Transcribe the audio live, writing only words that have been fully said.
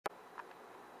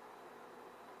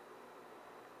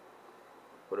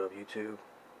What up, YouTube?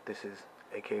 This is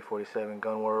AK-47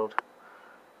 Gun World,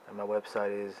 and my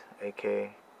website is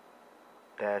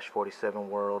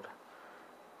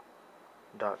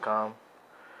AK-47world.com.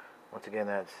 Once again,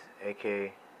 that's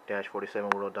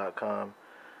AK-47world.com.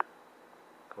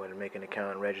 Go ahead and make an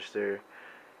account and register.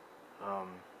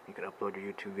 You can upload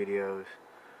your YouTube videos,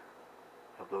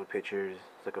 upload pictures.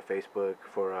 It's like a Facebook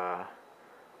for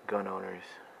gun owners.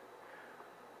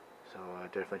 So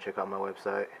definitely check out my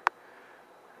website.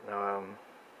 Now,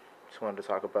 just wanted to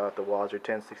talk about the Walser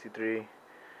 1063.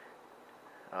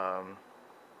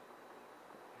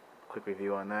 Quick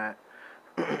review on that.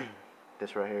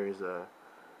 This right here is an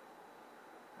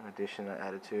addition I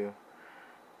added to.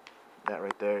 That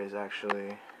right there is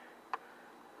actually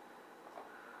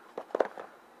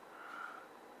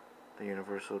the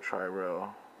universal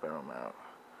tri-rail barrel mount.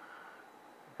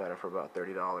 Got it for about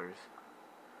 $30.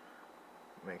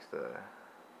 Makes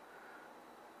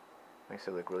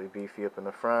it look really beefy up in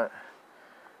the front.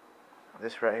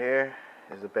 This right here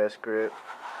is the best grip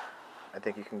I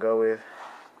think you can go with.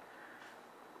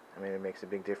 I mean, it makes a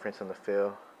big difference on the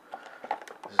feel.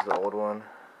 This is the old one.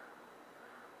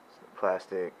 It's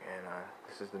plastic, and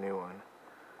this is the new one.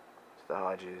 It's the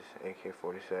Hodges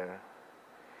AK-47.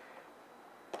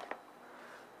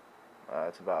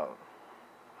 It's about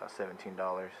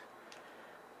 $17.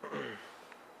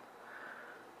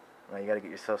 Now you gotta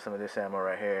get yourself some of this ammo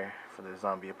right here for the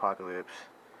zombie apocalypse.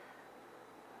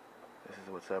 This is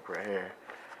what's up right here.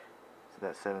 So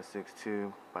that's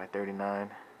 7.62 by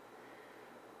 39.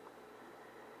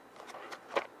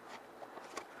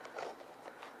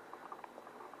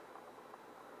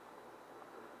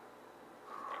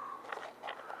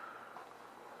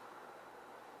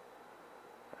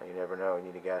 You never know, you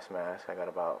need a gas mask. I got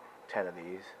about 10 of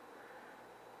these.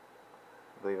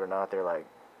 Believe it or not, they're like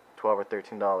 $12 or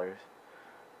 $13,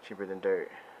 cheaper than dirt.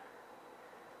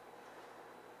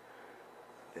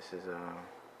 This is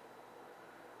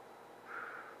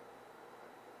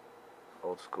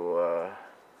old school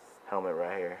helmet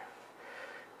right here.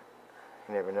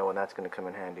 You never know when that's gonna come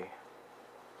in handy.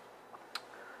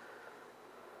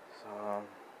 So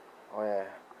oh yeah,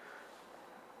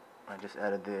 I just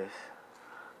added this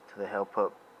to the Help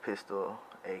Up pistol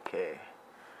AK.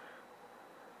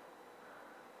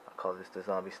 I call this the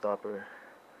Zombie Stopper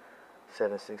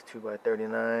 7.62 by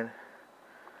 39.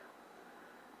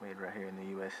 Made right here in the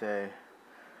USA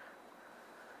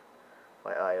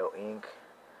by IO Inc.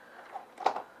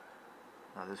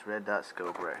 Now this red dot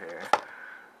scope right here.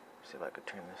 See if I could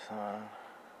turn this on.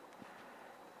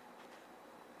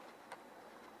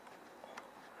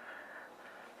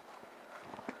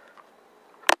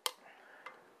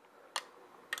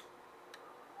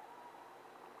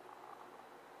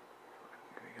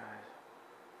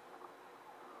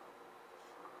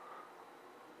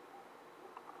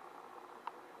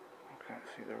 Can't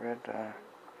see the red dot.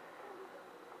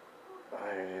 Oh,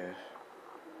 there it is.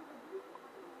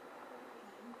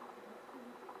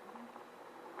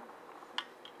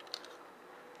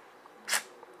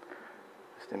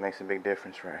 This thing makes a big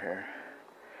difference right here.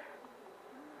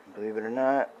 Believe it or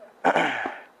not,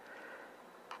 got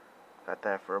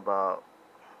that for about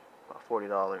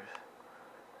 $40.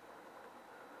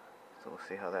 So we'll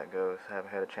see how that goes. I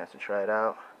haven't had a chance to try it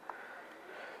out.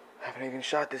 I haven't even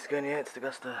shot this gun yet. It's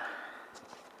got the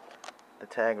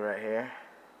tag right here.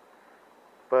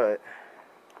 But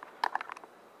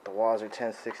the Walser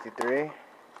 1063.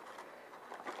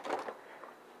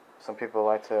 Some people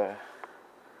like to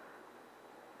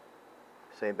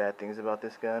say bad things about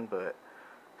this gun, but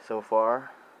so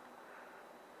far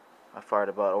I fired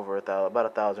about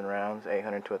 1,000 rounds,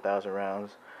 800 to 1,000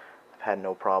 rounds. I've had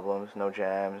no problems, no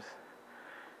jams.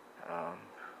 I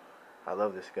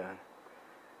love this gun.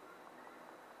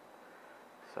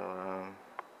 So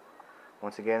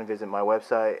once again, visit my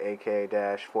website,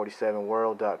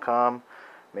 AK-47world.com.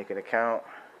 Make an account,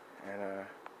 and I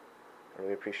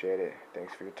really appreciate it.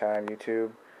 Thanks for your time,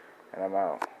 YouTube, and I'm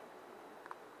out.